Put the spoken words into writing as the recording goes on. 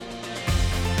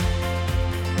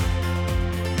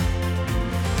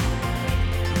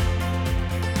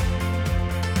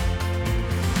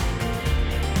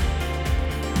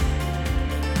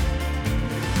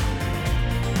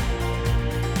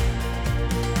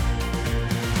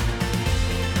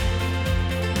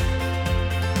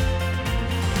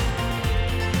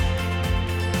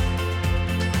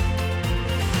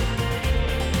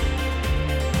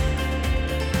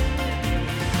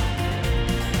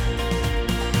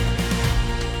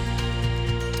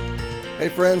Hey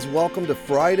friends, welcome to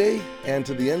Friday and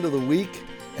to the end of the week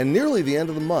and nearly the end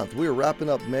of the month. We are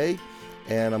wrapping up May,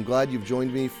 and I'm glad you've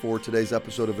joined me for today's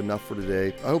episode of Enough for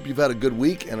Today. I hope you've had a good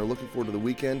week and are looking forward to the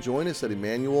weekend. Join us at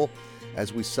Emmanuel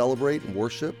as we celebrate and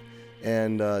worship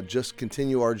and just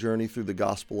continue our journey through the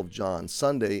Gospel of John,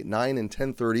 Sunday, 9 and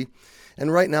 10:30.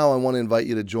 And right now I want to invite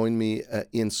you to join me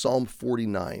in Psalm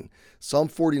 49. Psalm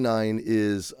 49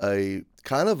 is a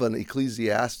kind of an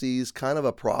Ecclesiastes, kind of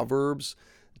a Proverbs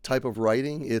type of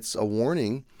writing. It's a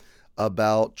warning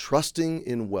about trusting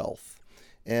in wealth.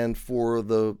 And for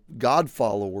the God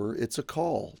follower, it's a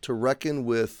call to reckon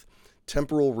with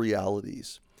temporal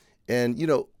realities. And,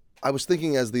 I was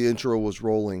thinking as the intro was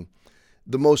rolling,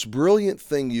 the most brilliant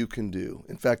thing you can do,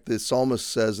 in fact, the psalmist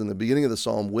says in the beginning of the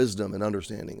psalm, wisdom and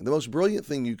understanding, the most brilliant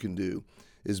thing you can do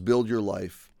is build your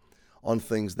life on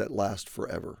things that last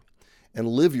forever and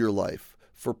live your life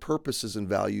for purposes and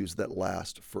values that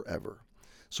last forever.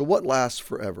 So what lasts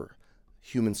forever?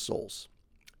 Human souls.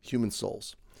 Human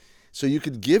souls. So you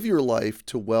could give your life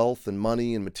to wealth and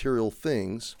money and material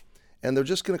things, and they're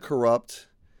just going to corrupt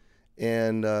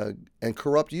and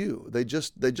corrupt you. They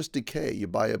just decay. You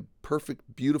buy a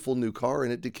perfect, beautiful new car,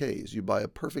 and it decays. You buy a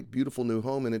perfect, beautiful new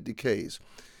home, and it decays.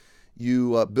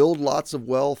 You build lots of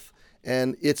wealth,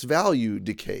 and its value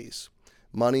decays.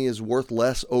 Money is worth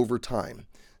less over time.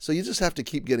 So you just have to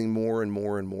keep getting more and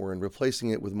more and more and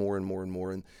replacing it with more and more and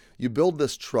more. And you build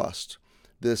this trust,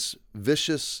 this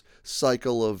vicious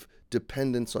cycle of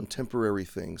dependence on temporary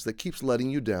things that keeps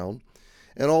letting you down.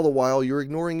 And all the while, you're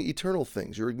ignoring eternal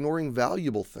things. You're ignoring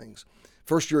valuable things.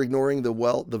 First, you're ignoring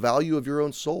the value of your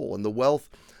own soul and the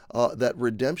wealth that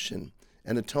redemption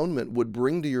and atonement would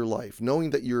bring to your life,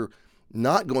 knowing that you're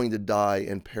not going to die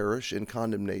and perish in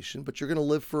condemnation, but you're going to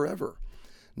live forever.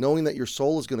 Knowing that your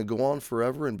soul is going to go on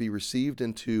forever and be received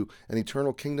into an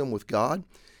eternal kingdom with God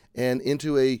and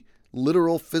into a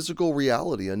literal physical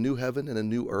reality, a new heaven and a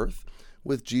new earth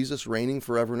with Jesus reigning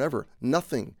forever and ever.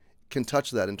 Nothing can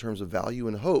touch that in terms of value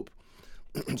and hope.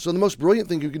 So the most brilliant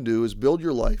thing you can do is build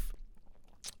your life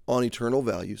on eternal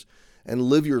values and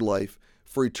live your life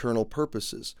for eternal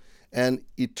purposes. And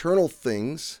eternal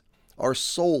things are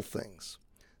soul things.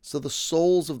 So the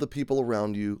souls of the people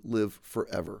around you live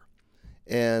forever.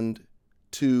 And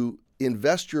to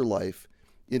invest your life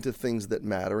into things that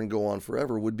matter and go on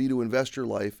forever would be to invest your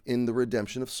life in the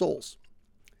redemption of souls,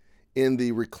 in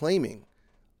the reclaiming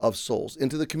of souls,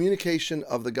 into the communication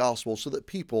of the gospel so that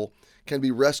people can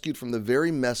be rescued from the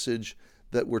very message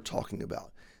that we're talking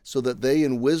about, so that they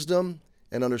in wisdom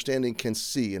and understanding can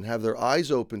see and have their eyes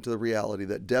open to the reality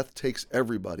that death takes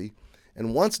everybody.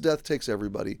 And once death takes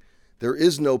everybody, there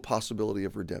is no possibility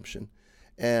of redemption,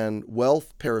 and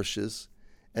wealth perishes,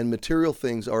 and material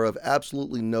things are of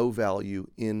absolutely no value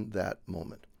in that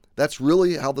moment. That's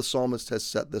really how the psalmist has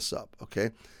set this up, okay?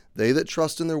 They that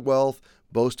trust in their wealth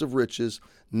boast of riches.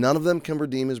 None of them can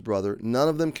redeem his brother. None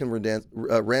of them can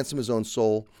ransom his own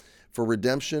soul. For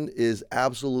redemption is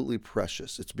absolutely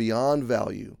precious. It's beyond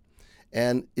value,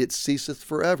 and it ceaseth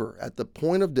forever. At the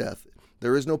point of death,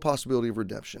 there is no possibility of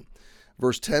redemption.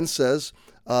 Verse 10 says,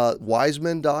 wise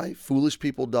men die, foolish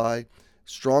people die,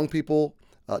 strong people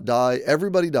die,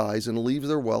 everybody dies and leaves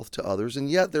their wealth to others, and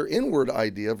yet their inward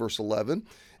idea, verse 11,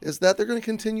 is that they're going to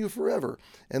continue forever,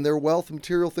 and their wealth and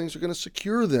material things are going to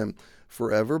secure them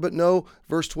forever. But no,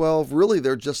 verse 12, really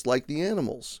they're just like the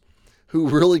animals who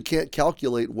really can't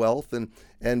calculate wealth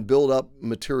and build up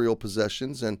material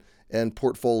possessions and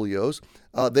portfolios.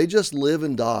 They just live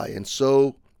and die, and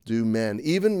so do men,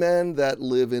 even men that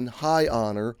live in high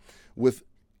honor with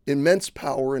immense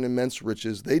power and immense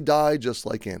riches. They die just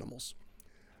like animals.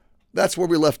 That's where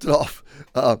we left it off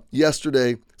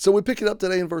yesterday. So we pick it up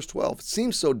today in verse 12. It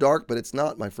seems so dark, but it's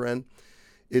not, my friend.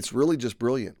 It's really just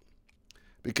brilliant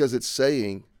because it's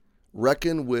saying,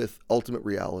 reckon with ultimate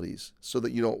realities so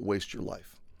that you don't waste your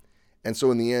life. And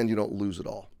so in the end, you don't lose it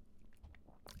all.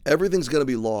 Everything's going to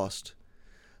be lost,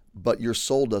 but your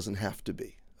soul doesn't have to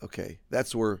be. Okay,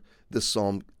 that's where this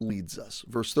psalm leads us.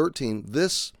 Verse 13,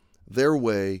 this, their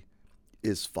way,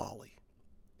 is folly.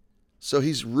 So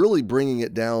he's really bringing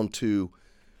it down to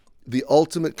the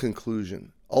ultimate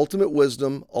conclusion. Ultimate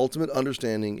wisdom, ultimate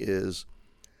understanding is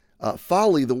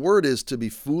folly. The word is to be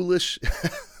foolish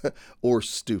or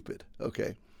stupid.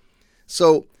 Okay.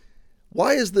 So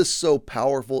why is this so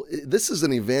powerful? This is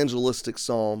an evangelistic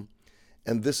psalm,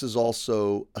 and this is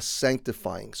also a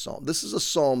sanctifying psalm. This is a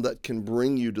psalm that can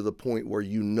bring you to the point where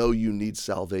you know you need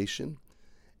salvation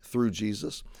through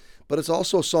Jesus. But it's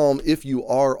also a psalm, if you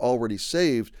are already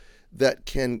saved, that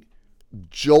can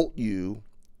jolt you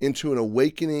into an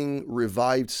awakening,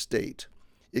 revived state.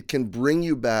 It can bring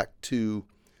you back to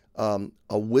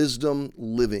a wisdom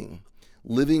living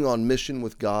on mission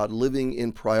with God, living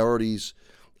in priorities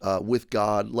with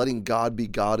God, letting God be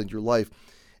God in your life.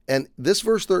 And this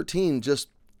verse 13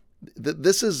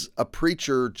 this is a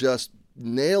preacher just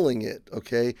nailing it,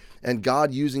 okay? And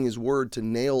God using his word to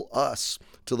nail us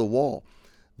to the wall.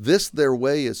 This their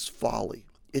way is folly.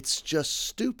 It's just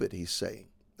stupid, he's saying.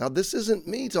 Now, this isn't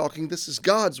me talking. This is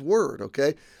God's word,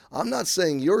 okay? I'm not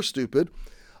saying you're stupid,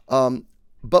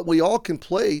 but we all can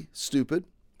play stupid.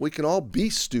 We can all be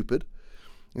stupid.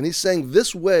 And he's saying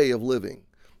this way of living,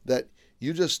 that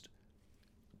you just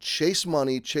chase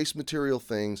money, chase material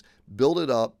things, build it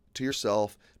up to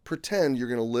yourself, pretend you're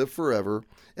going to live forever,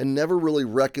 and never really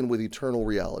reckon with eternal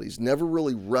realities, never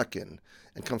really reckon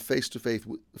and come face to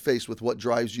face with what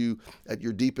drives you at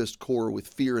your deepest core with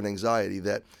fear and anxiety,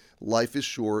 that life is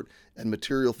short and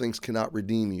material things cannot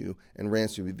redeem you and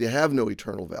ransom you. They have no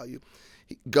eternal value.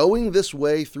 Going this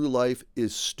way through life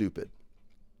is stupid.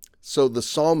 So the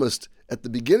psalmist at the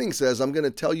beginning says, I'm going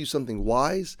to tell you something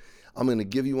wise. I'm going to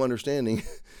give you understanding.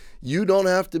 You don't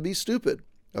have to be stupid.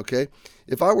 Okay.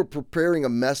 If I were preparing a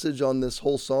message on this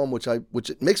whole psalm, which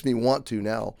it makes me want to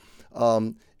now,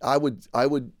 I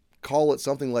would call it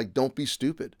something like, don't be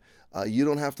stupid. You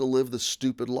don't have to live the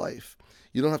stupid life.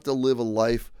 You don't have to live a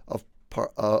life of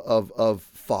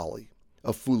folly,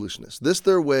 of foolishness. This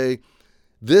their way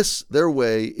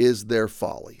is their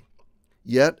folly.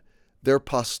 Yet their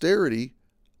posterity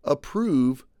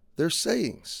approve their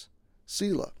sayings.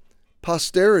 Selah.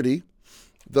 Posterity,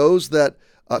 those that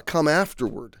come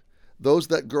afterward, those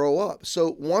that grow up.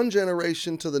 So one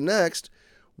generation to the next,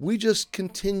 we just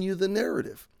continue the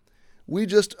narrative. We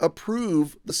just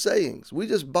approve the sayings. We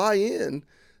just buy in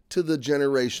to the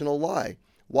generational lie.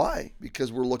 Why?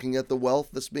 Because we're looking at the wealth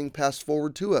that's being passed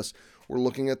forward to us. We're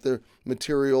looking at the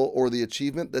material or the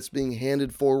achievement that's being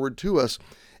handed forward to us.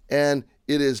 And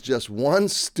it is just one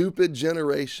stupid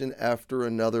generation after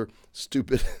another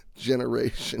stupid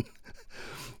generation.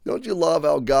 Don't you love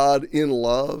how God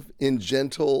in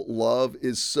gentle love,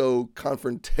 is so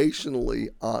confrontationally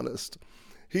honest?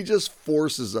 He just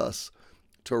forces us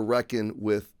to reckon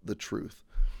with the truth.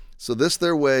 So this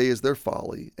their way is their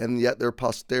folly, and yet their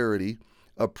posterity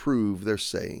approve their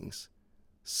sayings.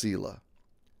 Selah.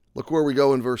 Look where we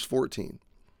go in verse 14.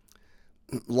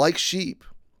 Like sheep,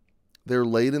 they're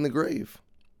laid in the grave.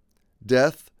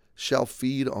 Death shall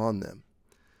feed on them,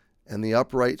 and the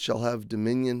upright shall have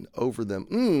dominion over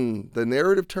them. The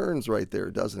narrative turns right there,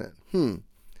 doesn't it?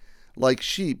 Like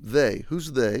sheep, they.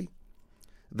 Who's they?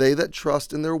 They that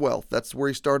trust in their wealth. That's where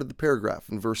he started the paragraph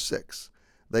in verse 6.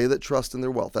 They that trust in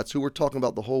their wealth. That's who we're talking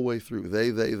about the whole way through. They.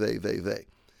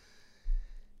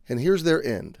 And here's their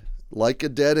end. Like a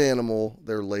dead animal,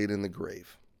 they're laid in the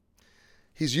grave.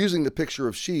 He's using the picture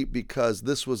of sheep because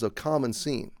this was a common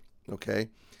scene, okay?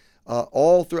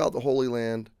 All throughout the Holy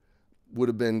Land would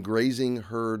have been grazing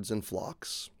herds and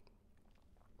flocks.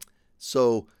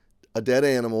 So a dead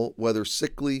animal, whether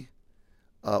sickly,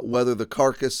 whether the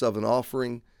carcass of an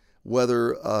offering,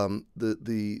 whether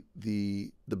the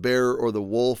bear or the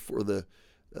wolf or the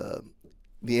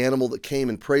animal that came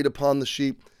and preyed upon the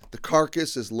sheep, the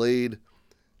carcass is laid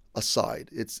aside.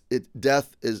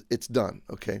 Death is done.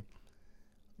 Okay,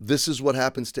 this is what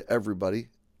happens to everybody.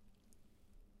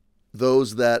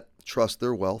 Those that trust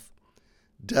their wealth,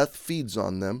 death feeds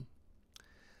on them.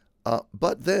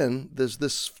 But then there's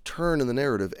this turn in the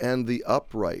narrative, and the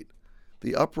upright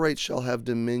shall have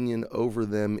dominion over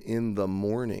them in the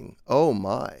morning. Oh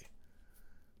my.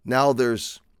 Now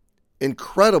there's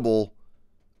incredible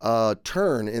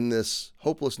turn in this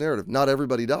hopeless narrative. Not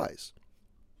everybody dies.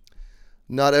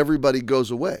 Not everybody goes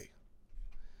away.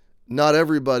 Not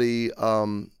everybody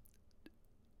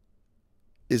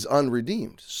is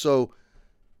unredeemed. So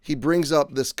he brings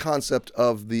up this concept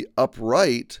of the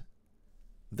upright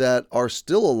that are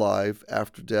still alive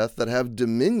after death, that have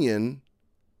dominion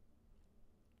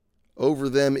over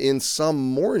them in some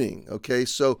morning. Okay,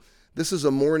 so this is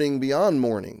a morning beyond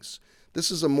mornings.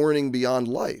 This is a morning beyond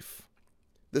life.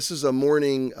 This is a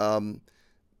morning,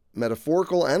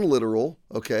 metaphorical and literal,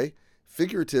 okay,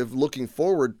 figurative, looking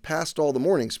forward past all the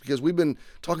mornings, because we've been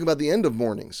talking about the end of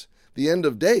mornings, the end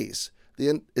of days. The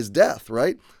end is death,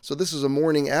 right? So this is a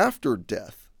morning after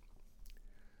death.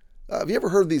 Have you ever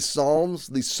heard these songs,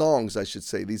 I should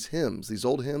say, these hymns, these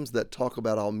old hymns that talk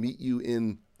about I'll meet you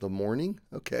in the morning?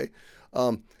 Okay.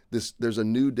 There's a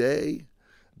new day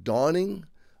dawning.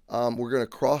 We're going to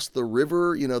cross the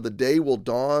river. The day will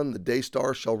dawn. The day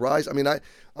star shall rise. I mean,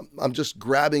 I'm just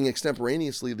grabbing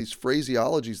extemporaneously these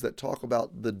phraseologies that talk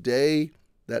about the day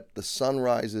that the sun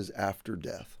rises after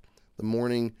death, the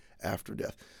morning after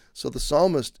death. So the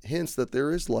psalmist hints that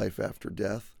there is life after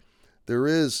death, There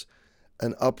is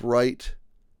an upright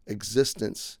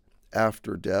existence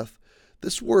after death.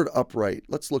 This word upright,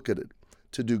 let's look at it.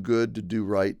 To do good, to do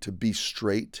right, to be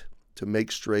straight, to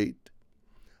make straight.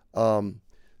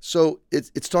 So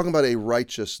it's talking about a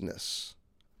righteousness.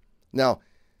 Now,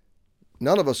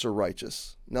 none of us are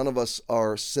righteous. None of us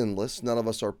are sinless. None of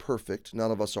us are perfect.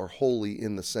 None of us are holy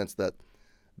in the sense that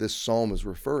this psalm is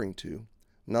referring to.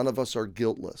 None of us are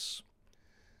guiltless.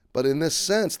 But in this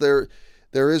sense, there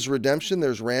is redemption,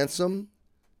 there's ransom,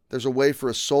 there's a way for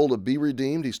a soul to be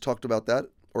redeemed. He's talked about that,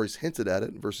 or he's hinted at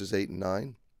it in verses 8 and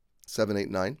 9, 7, 8,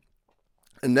 9.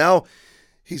 And now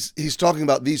he's talking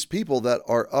about these people that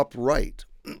are upright,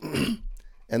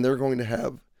 and they're going to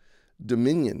have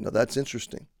dominion. Now that's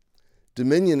interesting.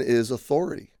 Dominion is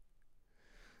authority.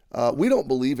 We don't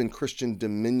believe in Christian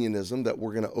dominionism, that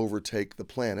we're going to overtake the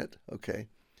planet, okay?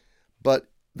 But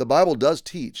the Bible does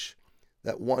teach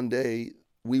that one day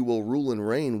we will rule and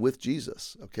reign with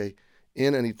Jesus, okay,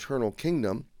 in an eternal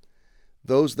kingdom.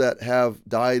 Those that have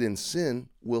died in sin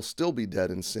will still be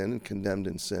dead in sin and condemned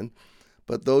in sin,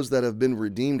 but those that have been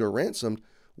redeemed or ransomed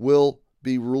will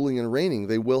be ruling and reigning.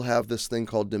 They will have this thing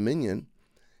called dominion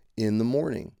in the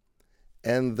morning,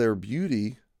 and their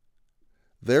beauty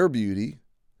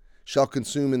shall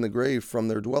consume in the grave from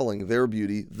their dwelling. Their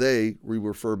beauty, we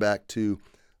refer back to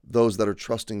those that are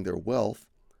trusting their wealth.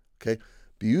 Okay,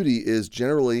 beauty is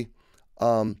generally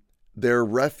their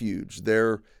refuge,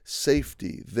 their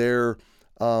safety, their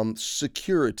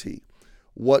security.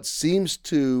 What seems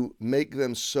to make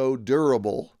them so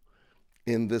durable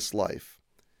in this life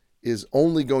is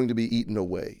only going to be eaten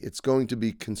away. It's going to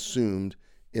be consumed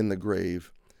in the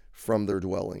grave from their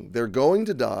dwelling. They're going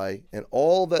to die, and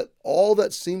all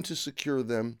that seemed to secure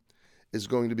them is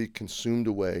going to be consumed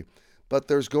away. But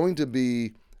there's going to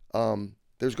be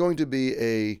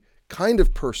a kind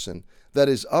of person that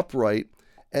is upright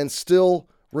and still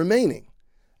remaining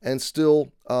and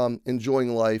still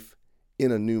enjoying life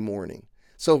in a new morning.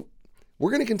 So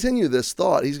we're going to continue this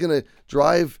thought. He's going to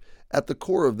drive at the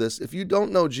core of this. If you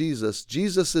don't know Jesus,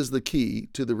 Jesus is the key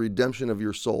to the redemption of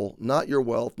your soul, not your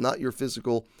wealth, not your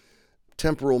physical,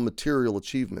 temporal, material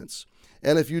achievements.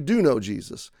 And if you do know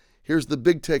Jesus, here's the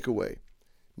big takeaway.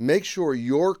 Make sure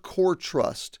your core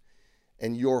trust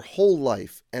and your whole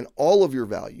life and all of your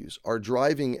values are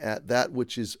driving at that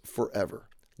which is forever.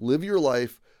 Live your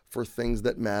life for things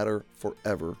that matter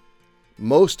forever.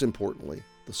 Most importantly,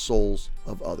 the souls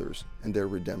of others and their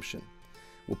redemption.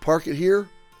 We'll park it here.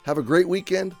 Have a great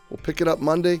weekend. We'll pick it up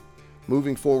Monday,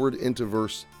 moving forward into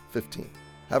verse 15.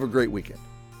 Have a great weekend.